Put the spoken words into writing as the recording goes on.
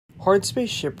Hardspace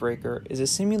Shipbreaker is a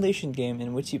simulation game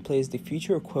in which you play as the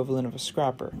future equivalent of a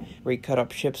scrapper, where you cut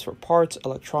up ships for parts,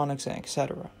 electronics, and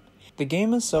etc. The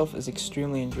game itself is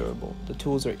extremely enjoyable, the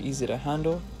tools are easy to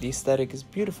handle, the aesthetic is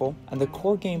beautiful, and the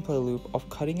core gameplay loop of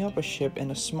cutting up a ship in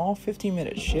a small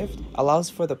 15-minute shift allows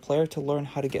for the player to learn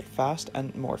how to get fast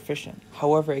and more efficient.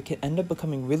 However, it can end up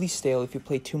becoming really stale if you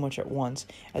play too much at once,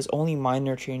 as only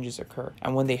minor changes occur,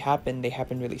 and when they happen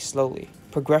really slowly.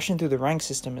 Progression through the rank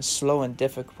system is slow and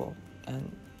difficult,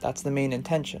 and that's the main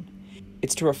intention.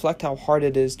 It's to reflect how hard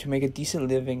it is to make a decent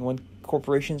living when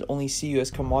corporations only see you as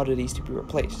commodities to be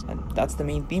replaced, and that's the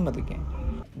main theme of the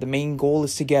game. The main goal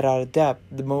is to get out of debt.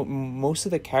 Most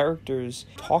of the characters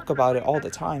talk about it all the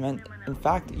time, and in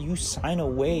fact, you sign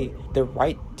away the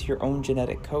right to your own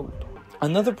genetic code.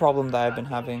 Another problem that I've been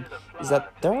having is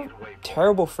that there are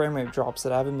terrible frame rate drops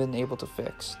that I haven't been able to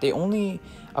fix. They only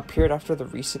appeared after the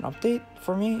recent update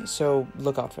for me, so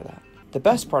look out for that. The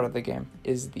best part of the game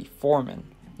is the foreman.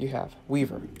 You have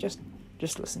Weaver. Just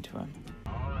listen to him.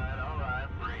 Alright,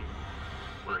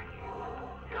 breathe.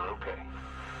 You're okay.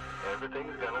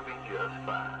 Everything's gonna be just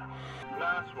fine.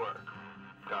 Nice work.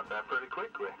 Got that pretty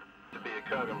quickly. To be a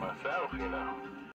cugger myself, you know.